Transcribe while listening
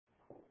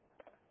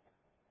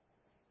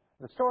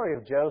The story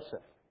of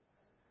Joseph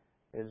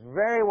is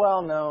very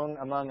well known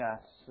among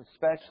us,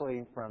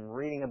 especially from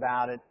reading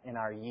about it in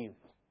our youth.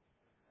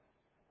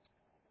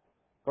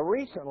 But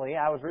recently,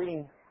 I was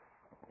reading,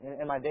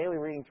 in my daily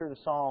reading through the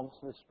Psalms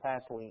this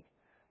past week,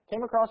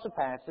 came across a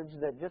passage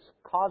that just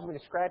caused me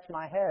to scratch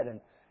my head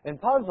in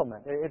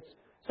puzzlement. It's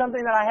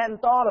something that I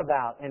hadn't thought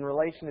about in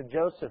relation to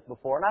Joseph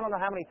before. And I don't know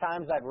how many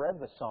times I've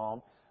read the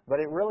Psalm, but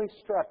it really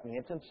struck me.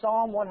 It's in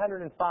Psalm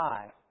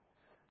 105,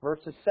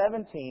 verses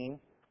 17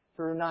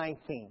 through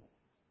 19.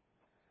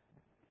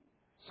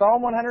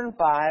 Psalm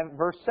 105,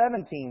 verse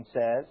 17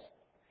 says,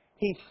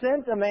 "He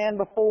sent a man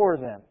before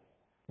them,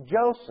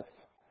 Joseph,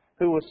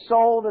 who was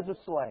sold as a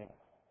slave.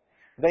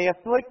 They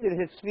afflicted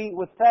his feet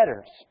with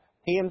fetters.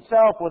 He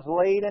himself was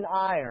laid in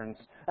irons,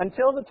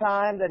 until the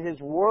time that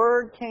his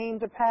word came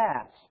to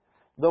pass.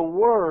 The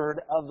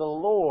word of the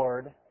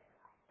Lord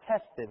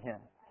tested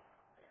him."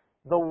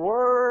 The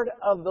word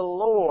of the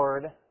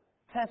Lord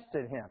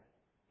tested him.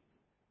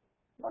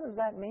 What does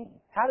that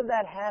mean? How did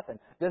that happen?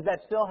 Does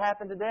that still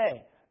happen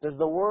today? Does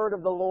the word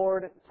of the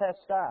Lord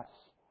test us?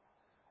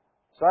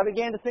 So I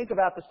began to think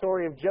about the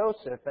story of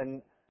Joseph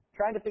and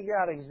trying to figure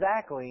out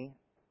exactly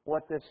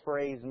what this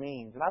phrase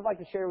means. And I'd like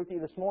to share with you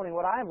this morning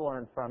what I've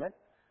learned from it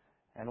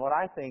and what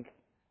I think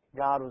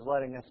God was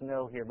letting us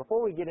know here.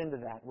 Before we get into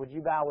that, would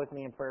you bow with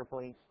me in prayer,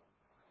 please?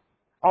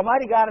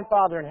 Almighty God and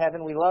Father in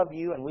heaven, we love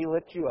you and we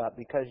lift you up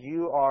because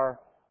you are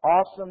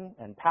awesome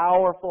and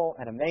powerful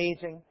and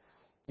amazing.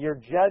 Your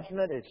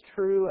judgment is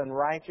true and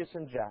righteous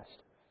and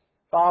just.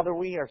 Father,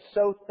 we are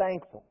so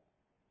thankful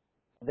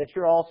that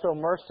you're also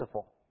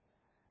merciful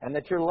and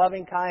that your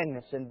loving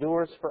kindness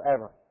endures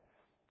forever.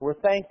 We're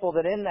thankful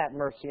that in that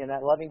mercy and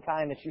that loving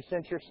kindness you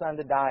sent your Son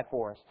to die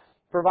for us,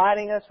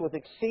 providing us with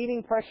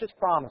exceeding precious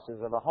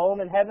promises of a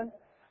home in heaven,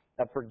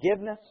 of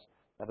forgiveness,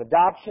 of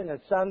adoption as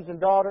sons and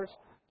daughters.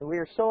 And we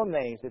are so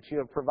amazed that you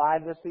have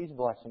provided us these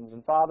blessings.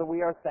 And Father,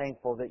 we are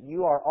thankful that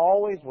you are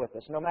always with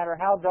us, no matter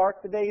how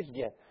dark the days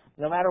get,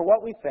 no matter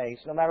what we face,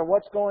 no matter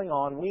what's going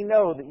on. We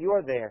know that you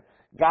are there,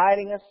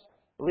 guiding us,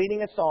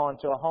 leading us on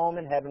to a home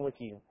in heaven with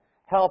you.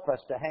 Help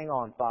us to hang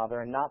on,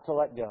 Father, and not to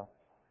let go.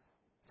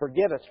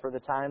 Forgive us for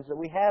the times that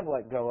we have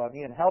let go of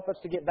you, and help us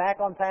to get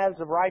back on paths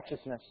of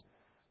righteousness,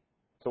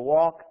 to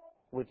walk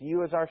with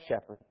you as our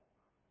shepherd.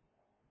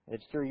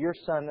 It's through your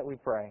Son that we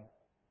pray.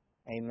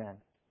 Amen.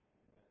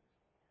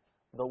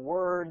 The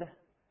Word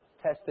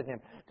tested him.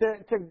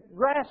 To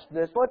grasp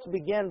this, let's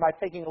begin by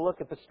taking a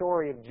look at the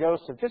story of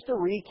Joseph. Just a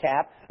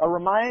recap, a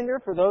reminder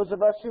for those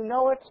of us who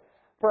know it.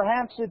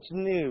 Perhaps it's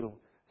new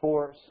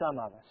for some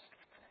of us.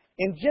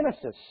 In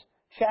Genesis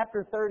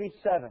chapter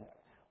 37,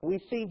 we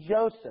see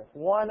Joseph,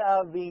 one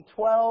of the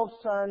 12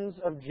 sons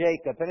of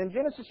Jacob. And in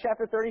Genesis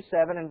chapter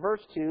 37 and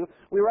verse 2,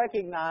 we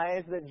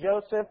recognize that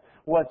Joseph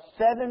was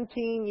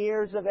 17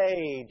 years of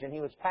age and he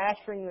was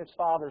pasturing his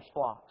father's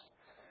flocks.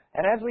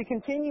 And as we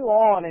continue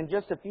on in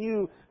just a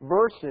few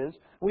verses,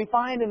 we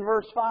find in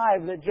verse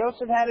 5 that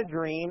Joseph had a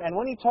dream, and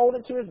when he told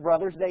it to his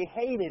brothers, they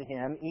hated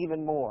him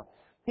even more.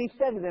 He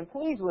said to them,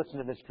 "Please listen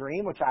to this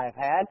dream which I have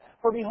had.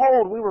 For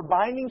behold, we were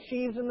binding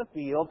sheaves in the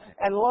field,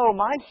 and lo,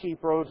 my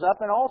sheep rose up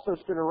and also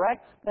stood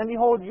erect, and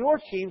behold, your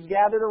sheaves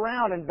gathered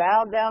around and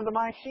bowed down to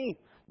my sheep."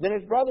 Then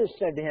his brothers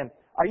said to him,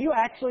 "Are you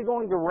actually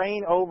going to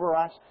reign over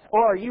us,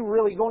 or are you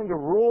really going to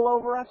rule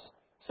over us?"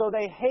 So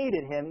they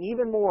hated him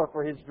even more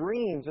for his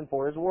dreams and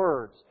for his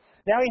words.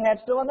 Now he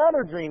had still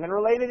another dream, and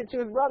related it to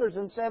his brothers,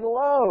 and said,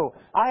 "Lo,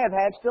 I have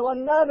had still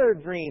another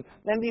dream,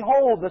 and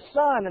behold, the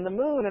sun and the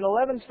moon and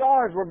 11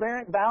 stars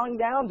were bowing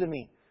down to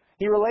me."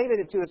 He related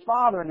it to his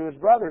father and to his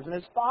brothers, and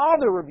his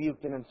father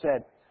rebuked him and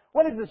said,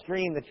 "What is this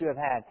dream that you have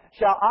had?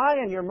 Shall I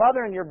and your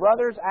mother and your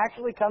brothers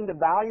actually come to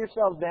bow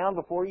yourselves down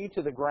before you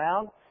to the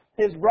ground?"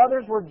 His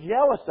brothers were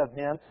jealous of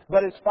him,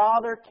 but his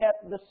father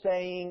kept the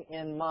saying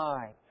in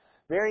mind.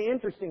 Very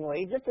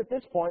interestingly, just at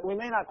this point, we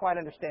may not quite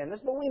understand this,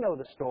 but we know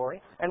the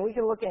story, and we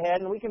can look ahead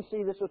and we can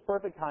see this with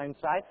perfect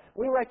hindsight.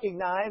 We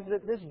recognize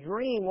that this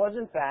dream was,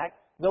 in fact,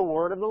 the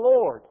word of the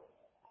Lord.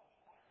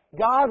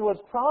 God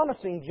was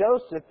promising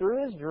Joseph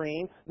through his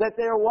dream that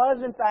there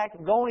was, in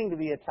fact, going to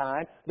be a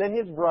time that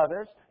his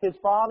brothers, his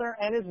father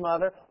and his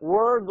mother,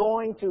 were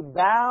going to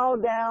bow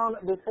down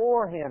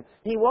before him.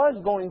 He was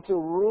going to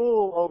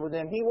rule over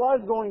them. He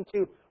was going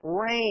to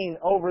reign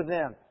over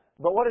them.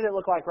 But what did it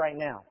look like right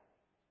now?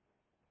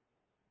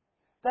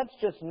 That's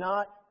just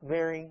not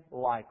very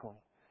likely.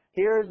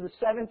 Here's the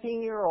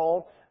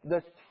 17-year-old,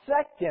 the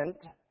second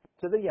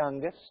to the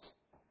youngest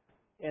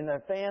in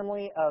the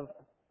family of,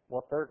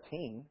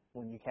 13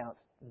 when you count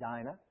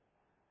Dinah.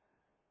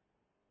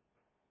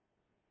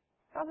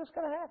 How's this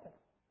going to happen?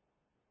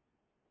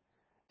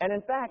 And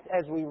in fact,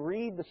 as we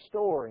read the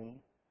story,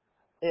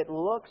 it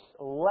looks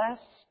less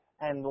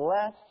and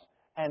less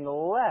and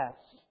less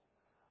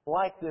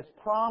like this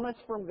promise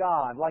from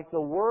God, like the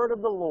word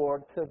of the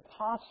Lord could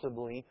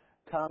possibly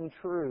come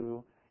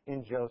true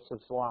in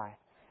Joseph's life.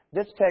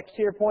 This text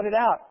here pointed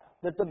out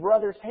that the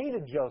brothers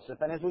hated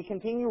Joseph. And as we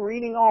continue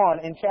reading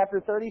on in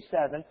chapter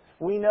 37,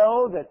 we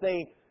know that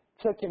they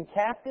took him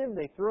captive,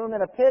 they threw him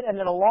in a pit, and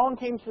then along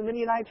came some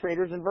Midianite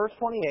traders in verse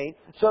 28.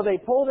 So they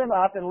pulled him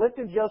up and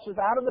lifted Joseph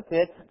out of the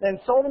pit, then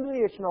sold him to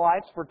the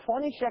Ishmaelites for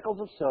 20 shekels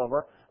of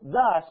silver.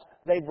 Thus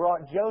they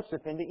brought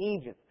Joseph into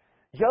Egypt.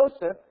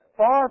 Joseph,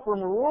 far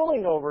from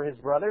ruling over his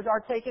brothers, are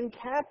taken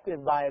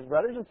captive by his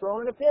brothers and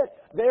thrown in a pit.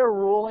 They're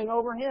ruling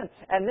over him.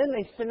 And then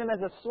they send him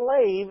as a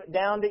slave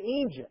down to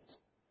Egypt.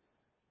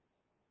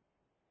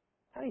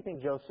 How do you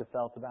think Joseph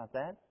felt about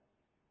that?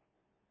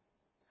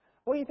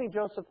 What do you think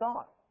Joseph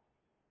thought?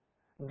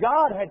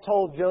 God had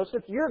told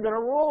Joseph, you're going to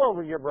rule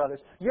over your brothers.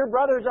 Your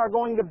brothers are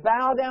going to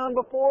bow down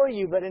before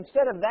you. But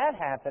instead of that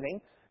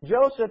happening,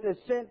 Joseph is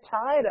sent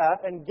tied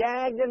up and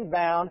gagged and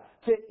bound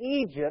to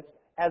Egypt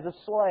as a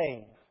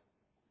slave.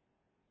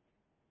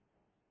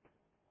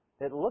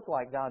 It looked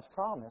like God's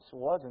promise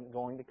wasn't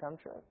going to come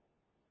true.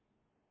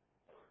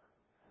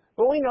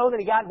 But we know that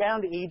he got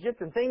down to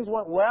Egypt and things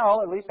went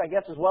well, at least I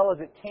guess as well as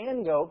it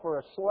can go for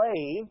a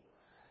slave.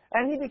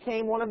 And he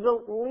became one of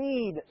the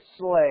lead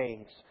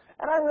slaves.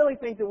 And I really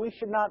think that we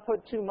should not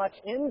put too much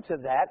into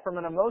that from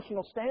an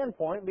emotional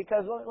standpoint,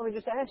 because let me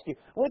just ask you,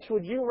 which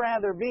would you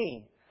rather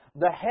be?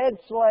 The head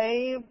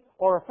slave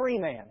or a free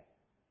man?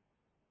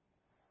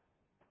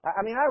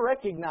 I mean, I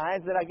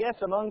recognize that I guess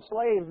among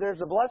slaves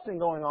there's a blessing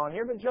going on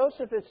here, but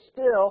Joseph is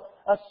still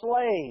a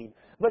slave.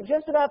 But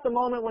just about the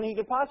moment when he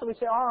could possibly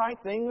say, all right,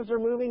 things are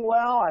moving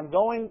well,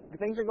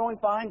 things are going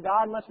fine,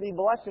 God must be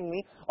blessing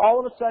me, all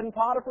of a sudden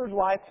Potiphar's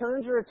wife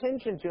turns her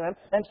attention to him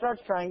and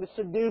starts trying to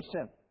seduce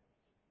him.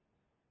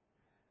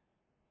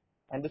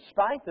 And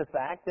despite the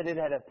fact that it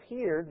had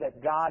appeared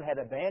that God had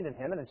abandoned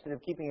him and instead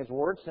of keeping his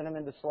word sent him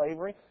into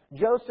slavery,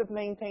 Joseph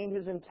maintained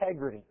his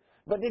integrity.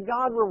 But did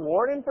God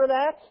reward him for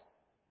that?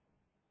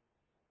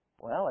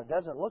 Well, it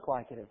doesn't look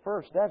like it at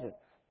first, does it?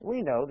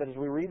 We know that as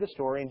we read the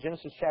story in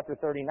Genesis chapter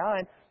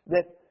 39,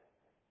 that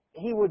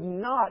he would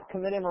not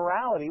commit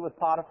immorality with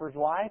Potiphar's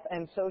wife,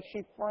 and so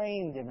she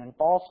framed him and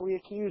falsely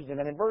accused him.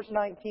 And in verse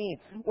 19,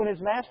 when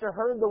his master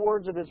heard the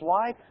words of his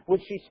wife,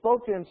 which she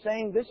spoke to him,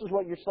 saying, this is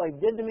what your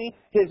slave did to me,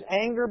 his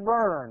anger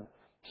burned.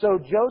 So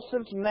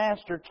Joseph's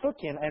master took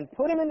him and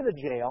put him into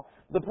the jail,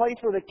 the place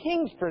where the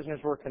king's prisoners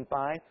were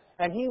confined,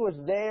 and he was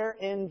there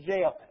in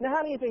jail. Now,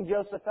 how do you think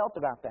Joseph felt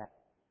about that?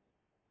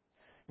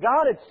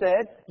 God had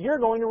said, you're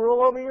going to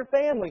rule over your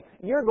family.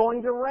 You're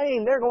going to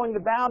reign. They're going to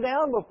bow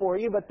down before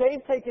you, but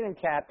they've taken him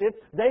captive.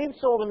 They've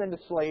sold him into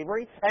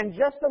slavery. And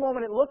just the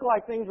moment it looked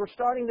like things were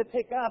starting to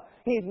pick up,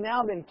 he's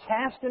now been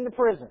cast into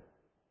prison.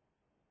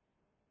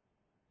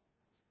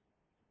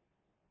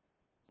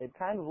 It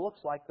kind of looks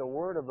like the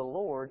word of the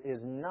Lord is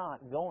not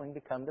going to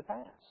come to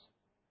pass.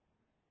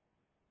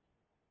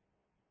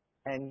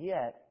 And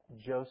yet,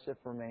 Joseph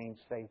remains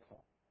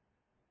faithful.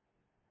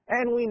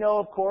 And we know,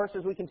 of course,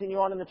 as we continue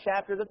on in the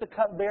chapter, that the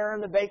cupbearer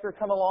and the baker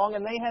come along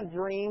and they have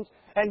dreams.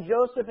 And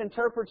Joseph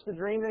interprets the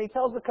dream and he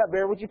tells the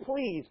cupbearer, would you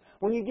please,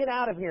 when you get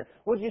out of here,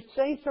 would you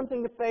say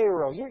something to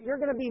Pharaoh? You're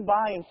going to be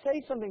by him.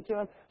 Say something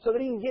to him so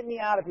that he can get me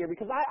out of here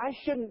because I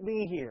shouldn't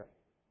be here.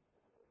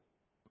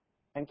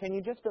 And can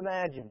you just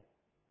imagine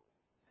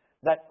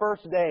that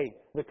first day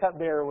the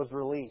cupbearer was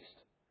released,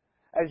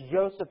 as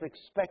Joseph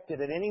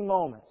expected at any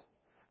moment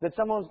that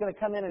someone was going to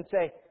come in and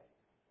say,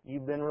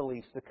 you've been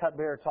released. The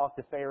cupbearer talked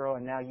to Pharaoh,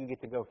 and now you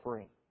get to go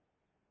free.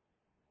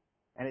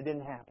 And it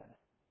didn't happen.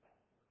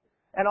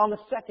 And on the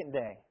second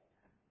day,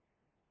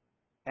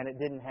 and it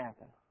didn't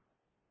happen.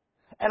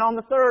 And on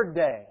the third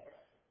day,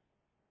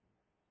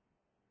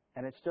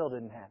 and it still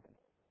didn't happen.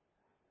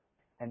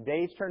 And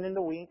days turned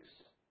into weeks,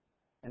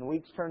 and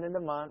weeks turned into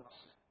months,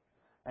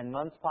 and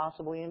months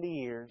possibly into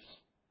years.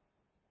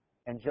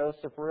 And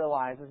Joseph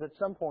realizes at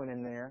some point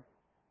in there,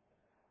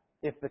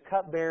 if the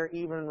cupbearer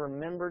even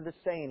remembered to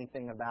say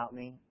anything about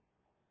me,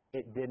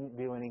 it didn't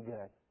do any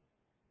good.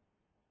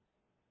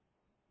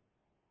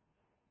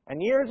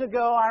 And years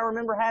ago, I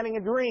remember having a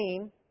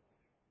dream,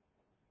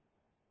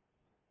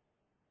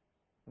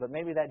 but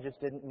maybe that just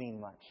didn't mean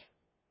much.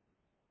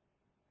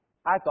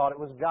 I thought it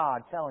was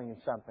God telling me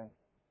something,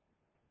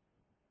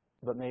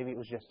 but maybe it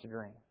was just a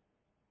dream.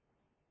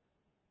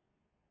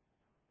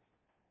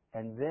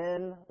 And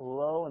then,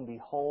 lo and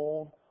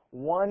behold,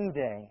 one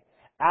day,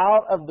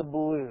 out of the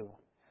blue,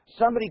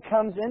 somebody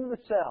comes into the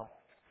cell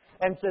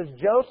and says,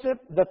 Joseph,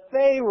 the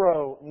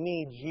Pharaoh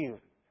needs you.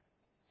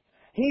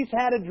 He's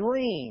had a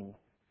dream.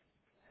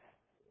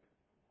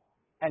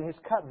 And his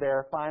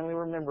cupbearer finally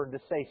remembered to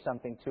say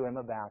something to him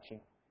about you.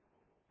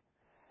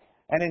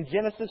 And in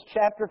Genesis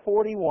chapter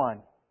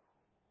 41,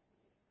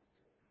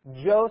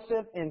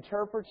 Joseph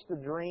interprets the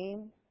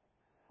dream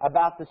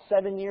about the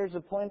 7 years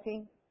of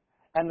plenty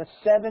and the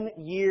 7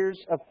 years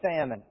of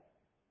famine.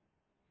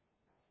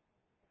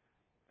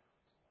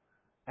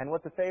 And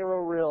what the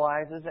Pharaoh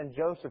realizes and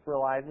Joseph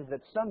realizes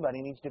that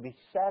somebody needs to be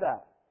set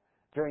up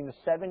during the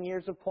 7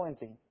 years of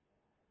plenty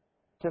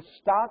to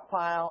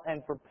stockpile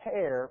and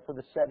prepare for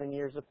the 7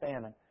 years of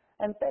famine.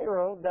 And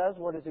Pharaoh does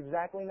what is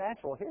exactly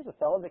natural. Here's a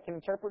fellow that can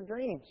interpret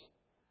dreams.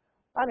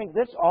 I think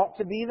this ought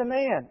to be the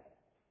man.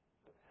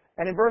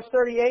 And in verse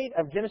 38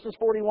 of Genesis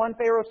 41,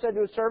 Pharaoh said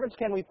to his servants,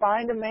 "Can we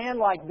find a man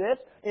like this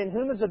in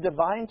whom is a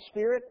divine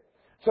spirit?"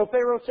 So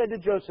Pharaoh said to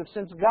Joseph,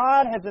 "Since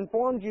God has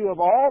informed you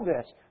of all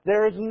this,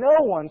 there is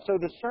no one so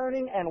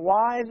discerning and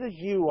wise as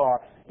you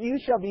are. You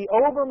shall be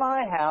over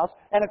my house,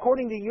 and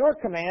according to your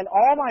command,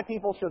 all my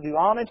people shall do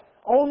homage.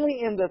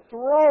 Only in the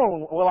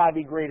throne will I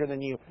be greater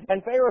than you."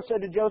 And Pharaoh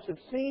said to Joseph,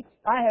 "See,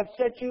 I have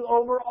set you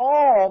over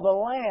all the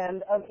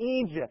land of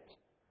Egypt."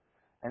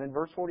 And in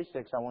verse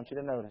 46, I want you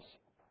to notice.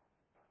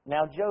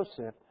 Now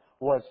Joseph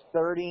was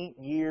 30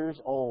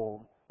 years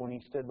old when he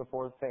stood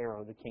before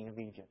Pharaoh, the king of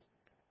Egypt.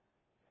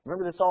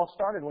 Remember, this all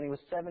started when he was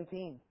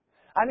 17.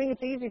 I mean,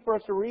 it's easy for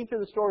us to read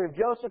through the story of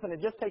Joseph, and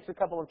it just takes a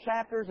couple of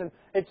chapters, and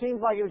it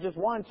seems like it was just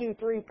 1, 2,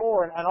 3,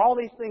 4, and all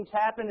these things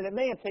happened, and it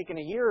may have taken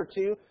a year or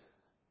two,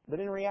 but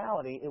in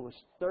reality, it was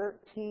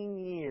 13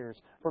 years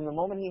from the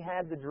moment he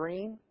had the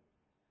dream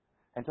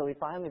until he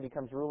finally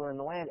becomes ruler in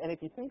the land. And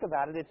if you think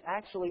about it, it's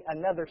actually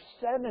another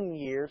 7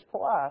 years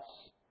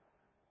plus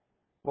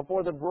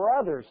before the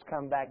brothers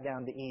come back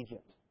down to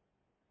Egypt,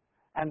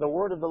 and the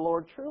word of the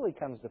Lord truly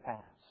comes to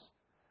pass.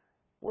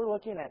 We're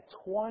looking at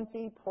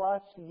 20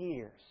 plus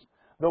years.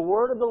 The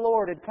word of the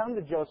Lord had come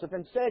to Joseph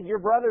and said, "Your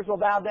brothers will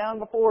bow down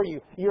before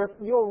you.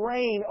 You'll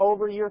reign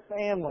over your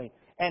family."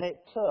 And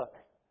it took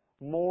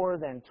more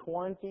than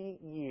 20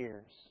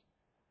 years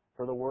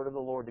for the word of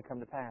the Lord to come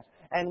to pass.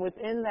 And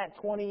within that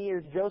 20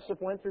 years, Joseph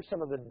went through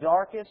some of the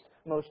darkest,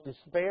 most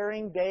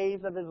despairing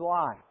days of his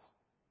life.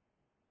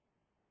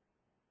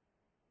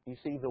 You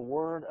see, the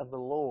word of the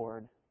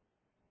Lord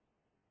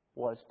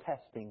was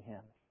testing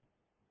him.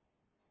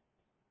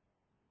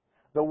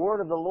 The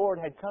word of the Lord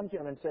had come to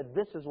him and said,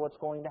 "This is what's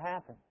going to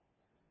happen."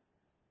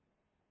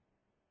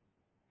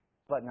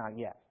 But not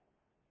yet.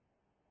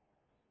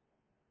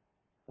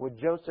 Would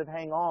Joseph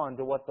hang on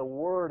to what the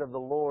word of the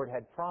Lord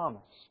had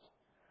promised?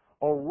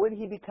 Or would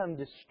he become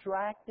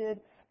distracted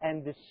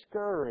and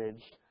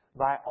discouraged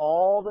by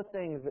all the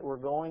things that were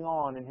going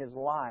on in his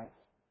life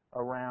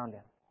around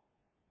him?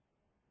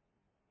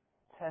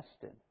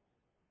 Tested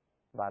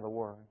by the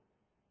word.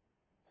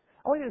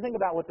 I want you to think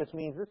about what this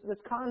means,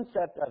 this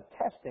concept of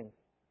testing.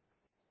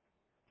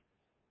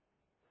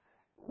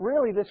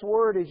 Really, this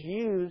word is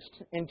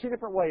used in two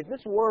different ways.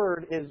 This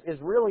word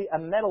is really a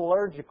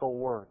metallurgical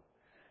word.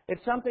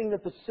 It's something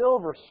that the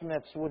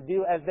silversmiths would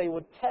do as they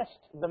would test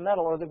the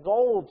metal, or the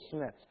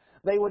goldsmiths.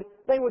 They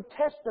would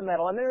test the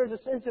metal, and there is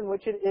a sense in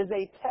which it is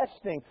a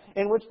testing,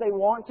 in which they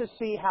want to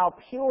see how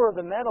pure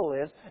the metal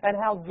is and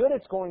how good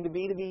it's going to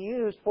be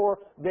used for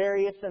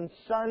various and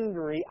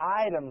sundry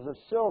items of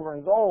silver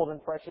and gold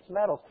and precious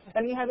metals.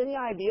 And do you have any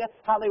idea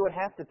how they would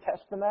have to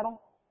test the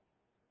metal?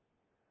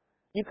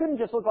 You couldn't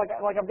just look like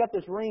I've got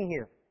this ring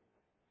here.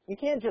 You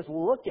can't just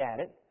look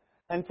at it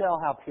and tell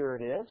how pure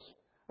it is.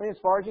 I mean, as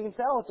far as you can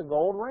tell, it's a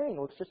gold ring. It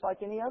looks just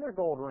like any other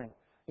gold ring.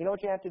 You know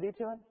what you have to do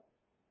to it?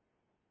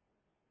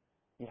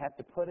 You have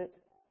to put it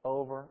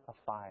over a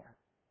fire.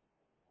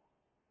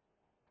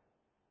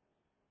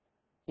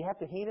 You have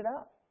to heat it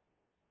up.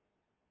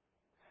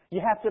 You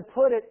have to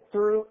put it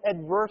through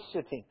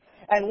adversity.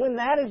 And when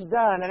that is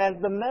done, and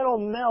as the metal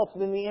melts,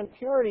 then the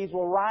impurities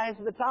will rise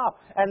to the top,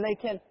 and they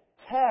can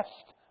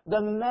test the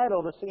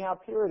metal to see how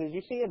pure it is.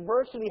 You see,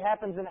 adversity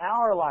happens in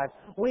our lives.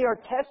 We are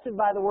tested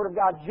by the Word of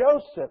God.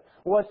 Joseph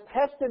was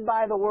tested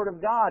by the Word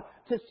of God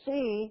to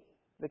see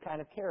the kind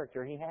of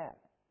character he had.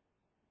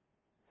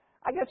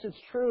 I guess it's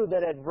true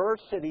that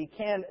adversity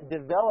can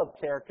develop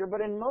character, but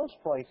in most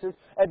places,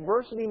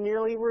 adversity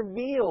merely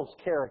reveals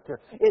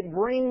character. It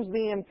brings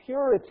the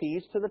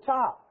impurities to the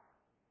top.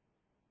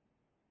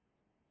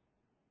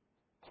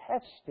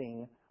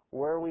 Testing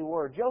where we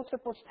were.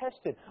 Joseph was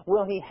tested.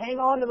 Will he hang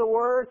on to the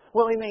Word?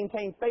 Will he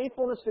maintain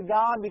faithfulness to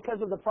God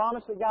because of the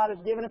promise that God has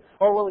given him?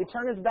 Or will he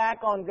turn his back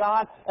on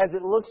God as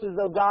it looks as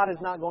though God is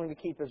not going to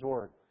keep His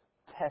Word?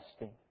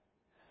 Testing.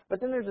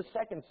 But then there's a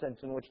second sense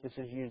in which this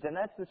is used, and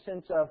that's the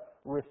sense of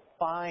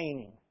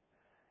refining.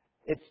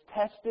 It's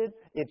tested,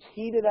 it's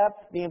heated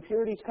up, the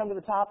impurities come to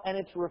the top, and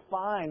it's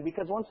refined.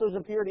 Because once those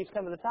impurities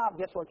come to the top,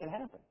 guess what can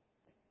happen?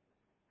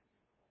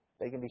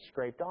 They can be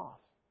scraped off.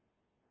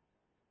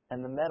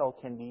 And the metal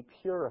can be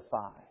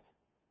purified.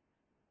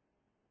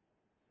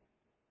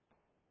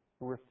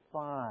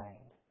 Refined.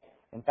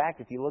 In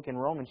fact, if you look in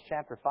Romans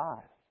chapter 5,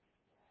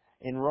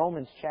 in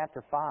Romans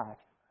chapter 5,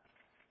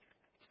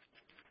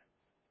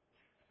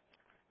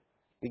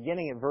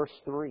 beginning at verse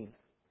 3,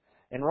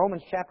 in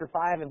Romans chapter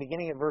 5 and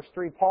beginning at verse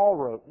 3, Paul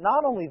wrote,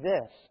 "Not only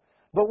this,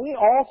 but we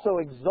also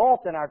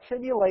exult in our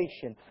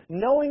tribulation,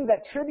 knowing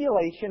that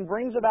tribulation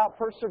brings about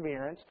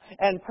perseverance,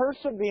 and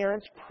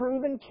perseverance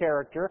proven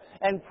character,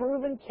 and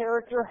proven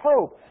character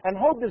hope. And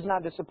hope does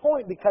not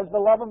disappoint, because the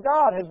love of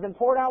God has been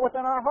poured out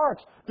within our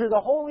hearts through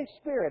the Holy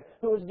Spirit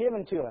who was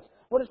given to us."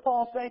 What does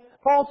Paul say?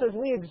 Paul says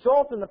we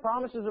exult in the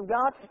promises of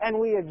God and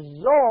we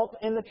exult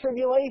in the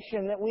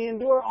tribulation that we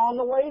endure on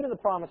the way to the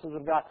promises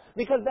of God.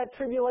 Because that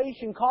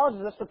tribulation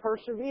causes us to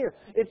persevere.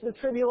 It's the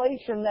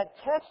tribulation that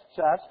tests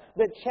us,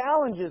 that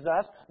challenges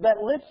us, that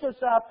lifts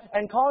us up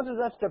and causes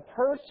us to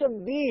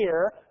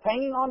persevere,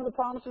 hanging on to the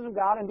promises of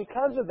God. And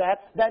because of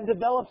that, that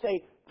develops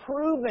a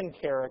proven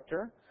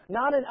character.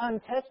 Not an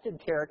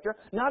untested character,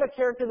 not a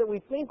character that we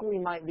think we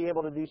might be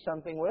able to do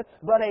something with,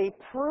 but a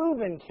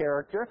proven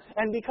character.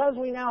 And because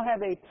we now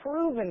have a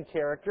proven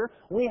character,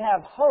 we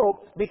have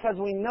hope because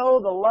we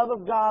know the love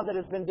of God that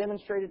has been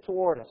demonstrated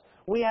toward us.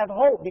 We have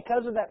hope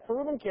because of that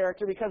proven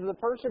character, because of the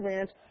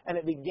perseverance, and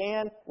it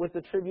began with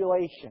the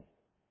tribulation.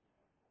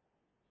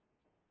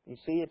 You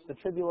see, it's the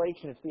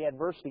tribulation, it's the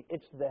adversity,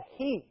 it's the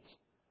heat.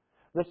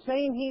 The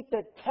same heat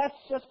that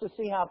tests us to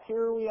see how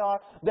pure we are,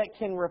 that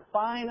can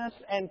refine us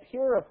and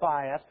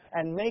purify us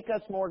and make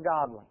us more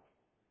godly.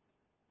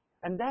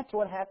 And that's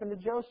what happened to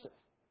Joseph.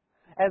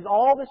 As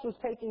all this was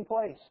taking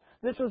place,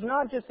 this was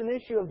not just an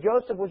issue of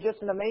Joseph was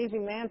just an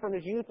amazing man from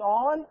his youth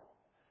on.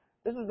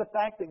 This is the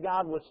fact that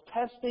God was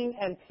testing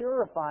and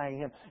purifying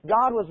him.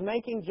 God was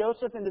making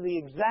Joseph into the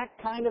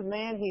exact kind of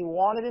man He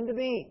wanted him to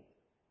be.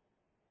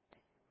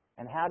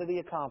 And how did He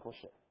accomplish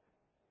it?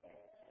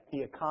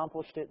 He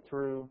accomplished it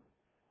through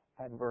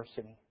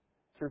adversity,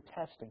 through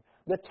testing.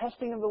 The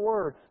testing of the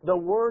Word. The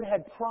Word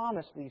had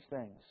promised these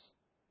things,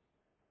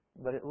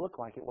 but it looked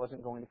like it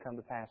wasn't going to come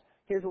to pass.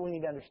 Here's what we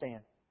need to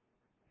understand.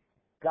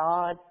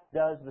 God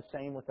does the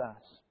same with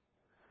us.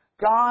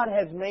 God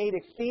has made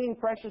exceeding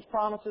precious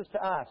promises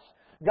to us.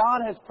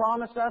 God has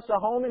promised us a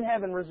home in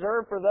heaven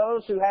reserved for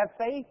those who have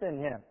faith in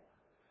Him.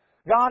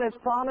 God has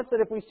promised that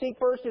if we seek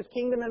first His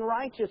kingdom and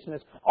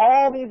righteousness,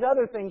 all these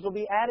other things will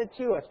be added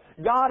to us.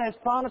 God has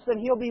promised that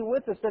He'll be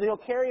with us, that He'll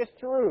carry us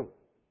through.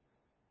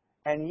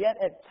 And yet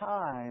at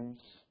times,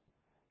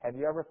 have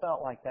you ever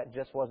felt like that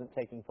just wasn't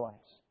taking place?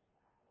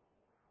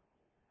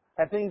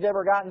 Have things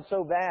ever gotten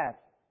so bad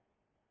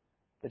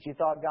that you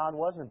thought God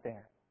wasn't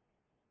there?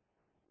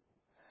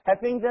 Have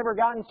things ever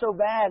gotten so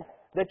bad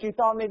that you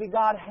thought maybe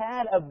God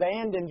had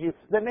abandoned you,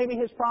 that maybe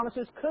His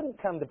promises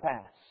couldn't come to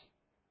pass?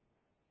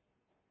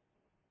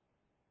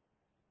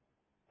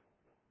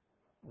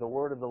 The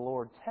Word of the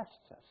Lord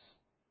tests us.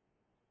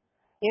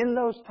 In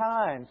those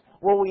times,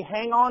 will we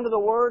hang on to the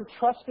Word,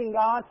 trusting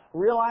God,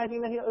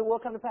 realizing that it will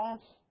come to pass?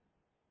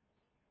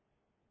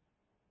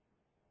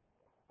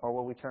 Or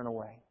will we turn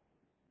away?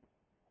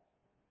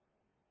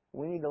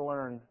 We need to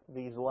learn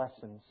these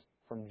lessons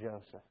from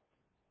Joseph.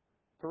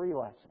 3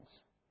 lessons.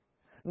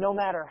 No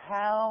matter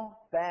how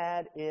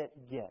bad it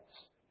gets,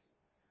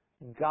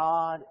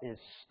 God is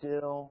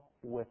still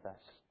with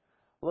us.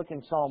 Look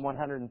in Psalm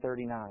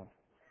 139.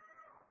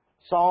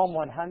 Psalm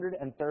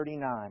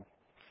 139,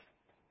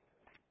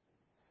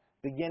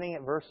 beginning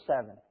at verse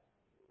 7.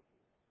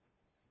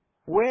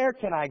 Where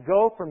can I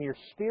go from your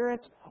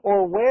Spirit?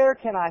 Or where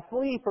can I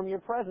flee from your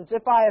presence?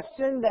 If I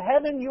ascend to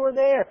heaven, you are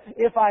there.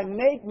 If I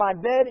make my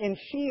bed in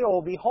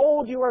Sheol,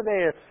 behold, you are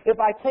there. If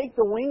I take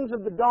the wings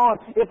of the dawn,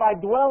 if I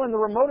dwell in the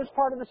remotest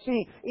part of the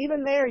sea,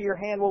 even there your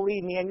hand will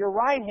lead me, and your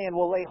right hand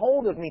will lay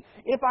hold of me.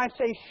 If I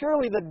say,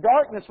 surely the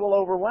darkness will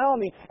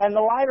overwhelm me, and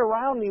the light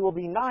around me will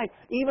be night,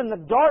 even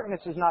the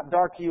darkness is not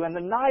dark to you, and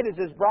the night is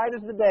as bright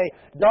as the day.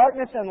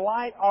 Darkness and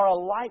light are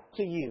alike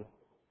to you.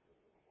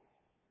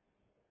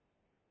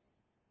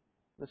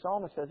 The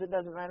psalmist says, it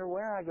doesn't matter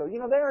where I go. You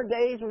know, there are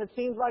days when it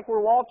seems like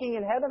we're walking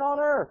in heaven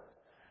on earth.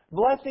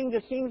 Blessing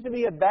just seems to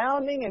be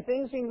abounding and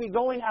things seem to be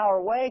going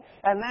our way.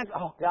 And that's,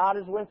 oh, God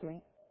is with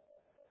me.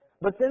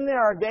 But then there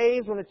are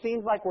days when it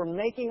seems like we're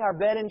making our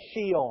bed in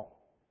Sheol.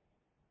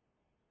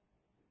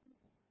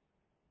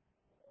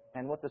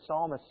 And what the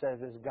psalmist says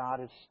is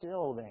God is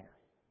still there.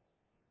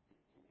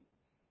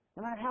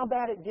 No matter how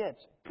bad it gets,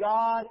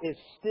 God is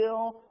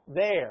still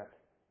there.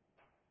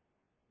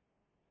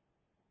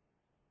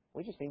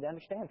 We just need to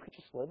understand we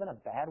just live in a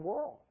bad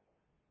world.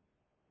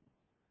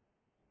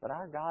 But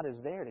our God is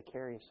there to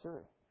carry us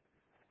through.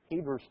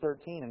 Hebrews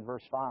 13 and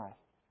verse 5.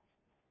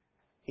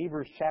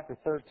 Hebrews chapter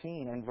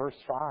 13 and verse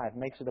 5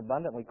 makes it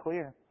abundantly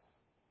clear.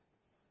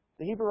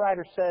 The Hebrew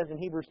writer says in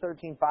Hebrews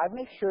 13:5,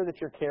 make sure that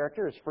your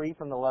character is free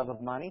from the love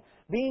of money,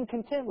 being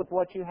content with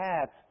what you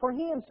have. For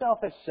He Himself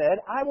has said,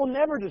 I will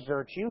never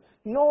desert you,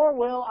 nor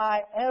will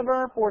I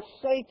ever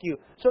forsake you.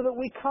 So that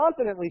we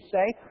confidently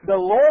say, the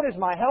Lord is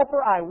my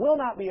helper, I will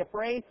not be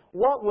afraid.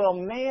 What will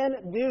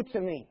man do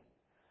to me?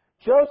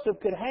 Joseph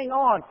could hang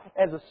on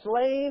as a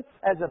slave,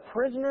 as a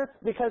prisoner,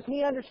 because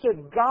he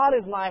understood God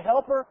is my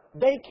helper.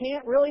 They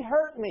can't really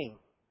hurt me.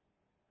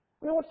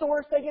 I mean, what's the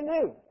worst they can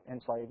do?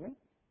 Enslave me.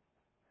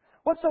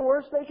 What's the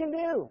worst they can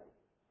do?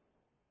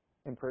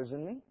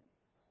 Imprison me.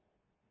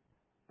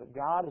 But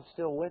God is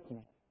still with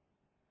me.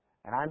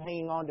 And I'm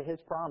hanging on to His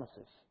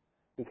promises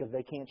because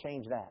they can't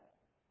change that.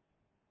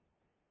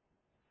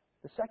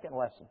 The second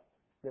lesson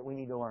that we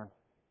need to learn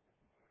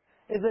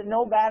is that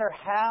no matter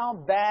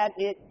how bad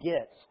it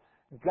gets,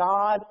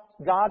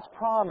 God's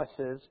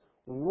promises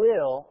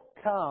will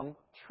come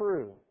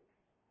true.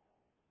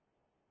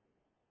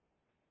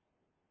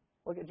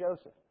 Look at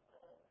Joseph.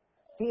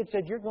 He had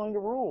said, you're going to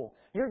rule.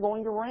 You're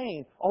going to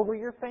reign over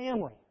your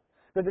family.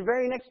 But the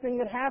very next thing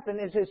that happened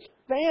is his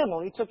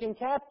family took him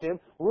captive,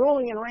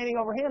 ruling and reigning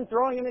over him,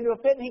 throwing him into a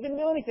pit, and he couldn't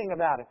do anything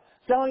about it.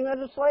 Selling him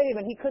as a slave,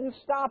 and he couldn't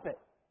stop it.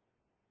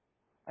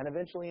 And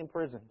eventually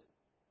imprisoned.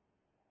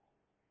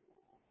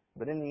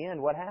 But in the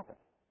end, what happened?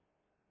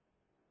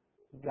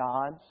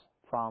 God's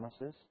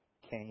promises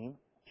came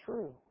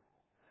true.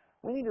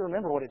 We need to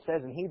remember what it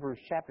says in Hebrews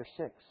chapter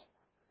 6.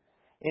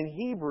 In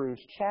Hebrews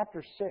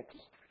chapter 6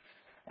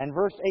 and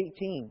verse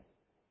 18,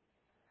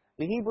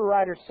 the Hebrew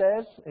writer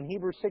says in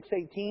Hebrews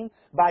 6:18,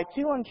 by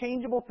two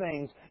unchangeable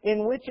things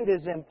in which it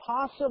is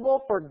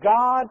impossible for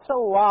God to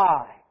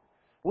lie,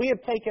 we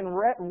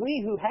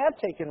who have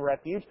taken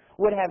refuge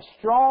would have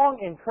strong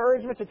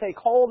encouragement to take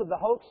hold of the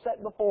hope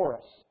set before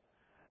us.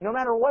 No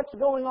matter what's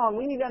going on,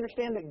 we need to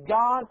understand that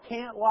God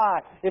can't lie.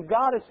 If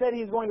God has said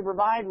He's going to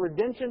provide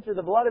redemption through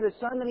the blood of His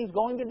Son, then He's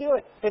going to do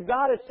it. If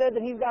God has said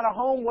that He's got a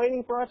home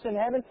waiting for us in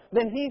heaven,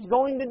 then He's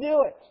going to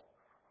do it.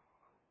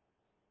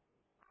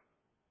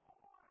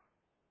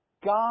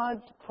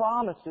 God's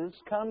promises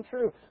come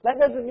true. That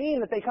doesn't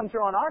mean that they come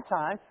true on our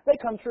time. They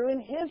come true in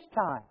His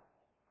time.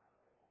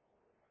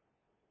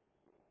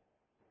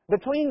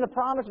 Between the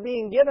promise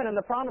being given and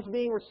the promise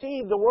being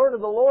received, the word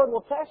of the Lord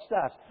will test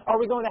us. Are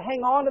we going to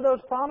hang on to those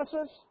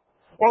promises?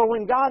 Or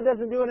when God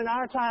doesn't do it in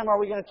our time, are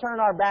we going to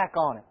turn our back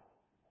on it?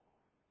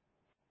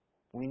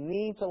 We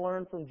need to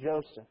learn from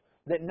Joseph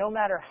that no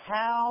matter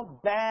how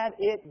bad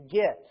it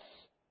gets,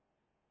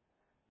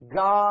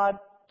 God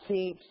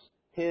keeps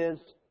His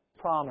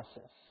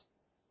promises.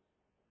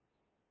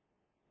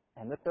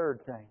 And the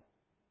third thing,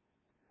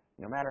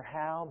 no matter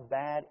how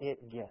bad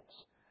it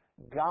gets,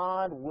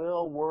 God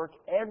will work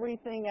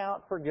everything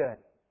out for good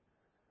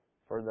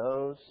for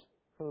those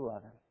who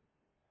love Him.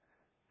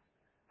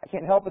 I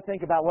can't help but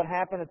think about what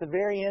happened at the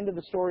very end of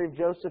the story of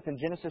Joseph in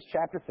Genesis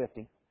chapter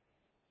 50.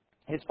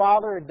 His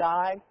father had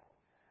died,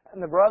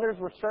 and the brothers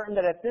were certain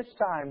that at this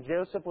time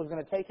Joseph was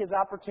going to take his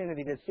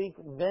opportunity to seek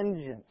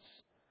vengeance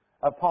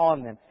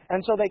upon them.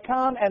 And so they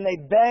come and they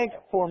beg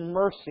for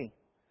mercy.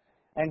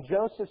 And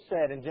Joseph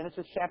said in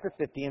Genesis chapter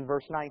 50 in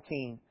verse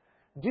 19,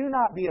 do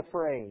not be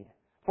afraid,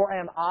 for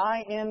am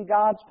I in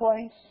God's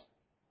place?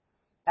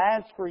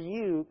 As for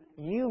you,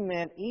 you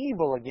meant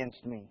evil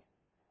against me,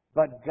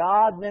 but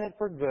God meant it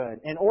for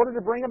good, in order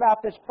to bring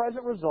about this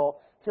present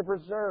result, to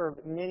preserve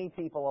many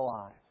people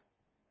alive.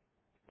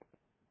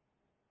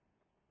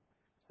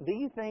 Do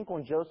you think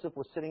when Joseph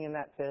was sitting in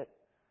that pit,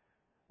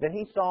 that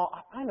he saw,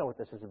 I know what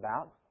this is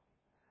about.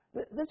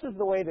 This is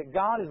the way that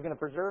God is going to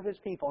preserve His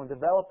people and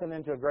develop them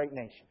into a great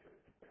nation.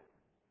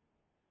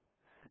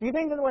 Do you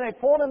think that when they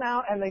pulled him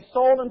out and they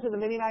sold him to the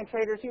Midianite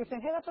traders, he was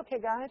saying, hey, that's okay,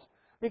 guys,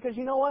 because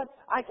you know what?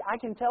 I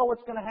can tell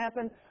what's going to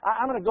happen.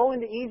 I'm going to go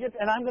into Egypt,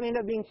 and I'm going to end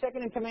up being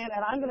second in command,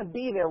 and I'm going to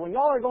be there. When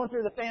y'all are going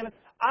through the famine,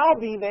 I'll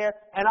be there,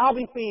 and I'll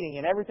be feeding,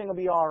 and everything will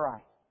be all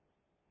right.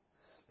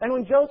 And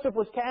when Joseph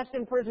was cast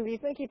in prison, do you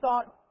think he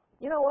thought,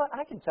 you know what?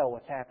 I can tell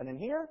what's happening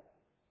here.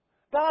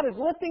 God is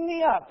lifting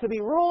me up to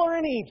be ruler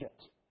in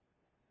Egypt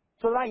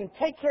so that I can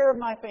take care of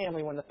my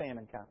family when the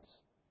famine comes.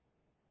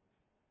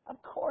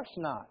 Of course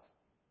not.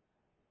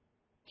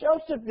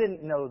 Joseph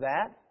didn't know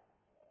that,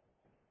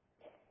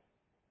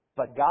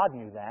 but God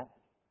knew that.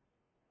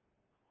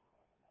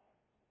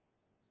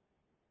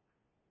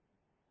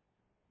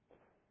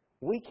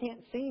 We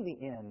can't see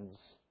the ends.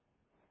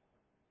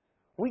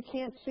 We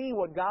can't see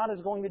what God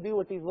is going to do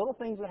with these little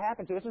things that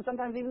happen to us, and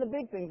sometimes even the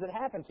big things that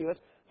happen to us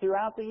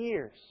throughout the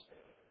years.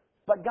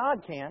 But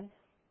God can.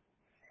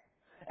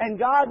 And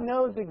God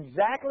knows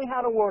exactly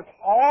how to work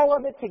all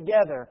of it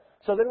together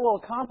so that it will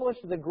accomplish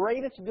the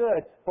greatest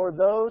good for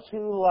those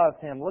who love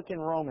Him. Look in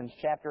Romans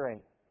chapter 8.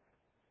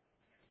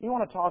 You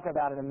want to talk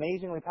about an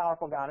amazingly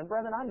powerful God. And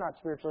brethren, I'm not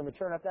spiritually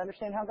mature enough to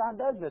understand how God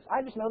does this.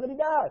 I just know that He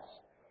does.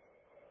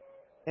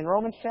 In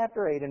Romans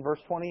chapter 8 and verse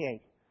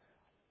 28,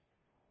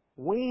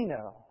 we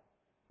know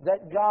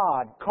that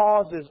God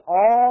causes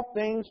all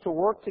things to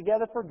work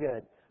together for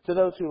good to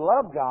those who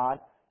love God,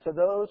 to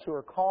those who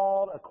are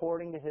called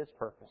according to His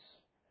purpose.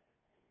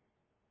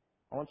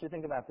 I want you to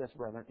think about this,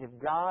 brethren. If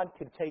God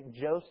could take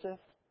Joseph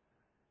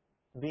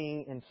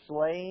being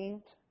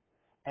enslaved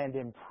and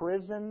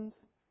imprisoned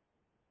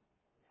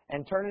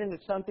and turn it into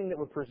something that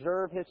would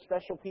preserve His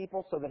special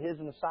people so that His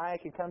Messiah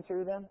could come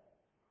through them,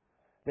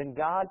 then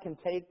God can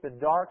take the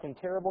dark and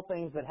terrible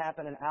things that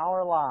happen in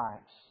our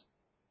lives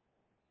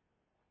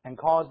and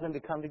cause them to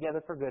come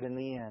together for good in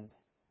the end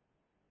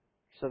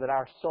so that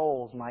our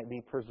souls might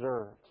be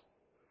preserved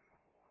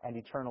and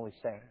eternally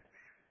saved.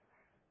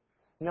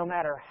 No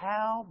matter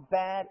how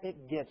bad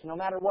it gets, no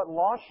matter what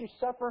loss you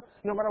suffer,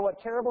 no matter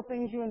what terrible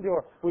things you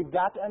endure, we've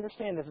got to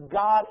understand this.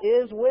 God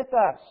is with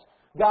us.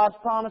 God's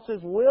promises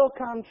will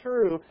come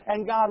true,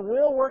 and God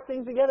will work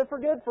things together for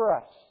good for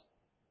us.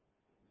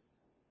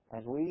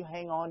 As we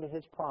hang on to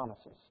His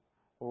promises,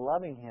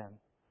 loving Him,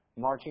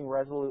 marching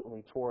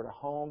resolutely toward a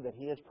home that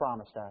He has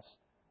promised us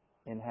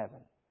in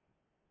heaven.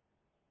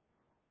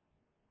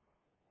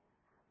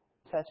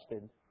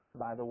 Tested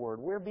by the Word.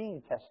 We're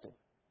being tested.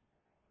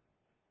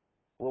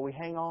 Will we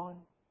hang on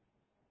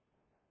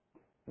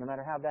no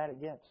matter how bad it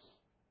gets?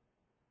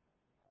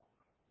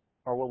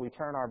 Or will we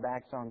turn our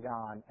backs on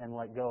God and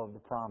let go of the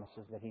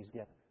promises that He's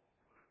given?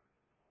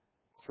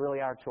 It's really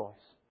our choice.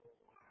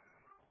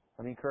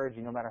 Let me encourage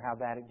you, no matter how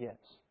bad it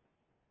gets,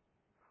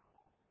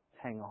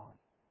 hang on.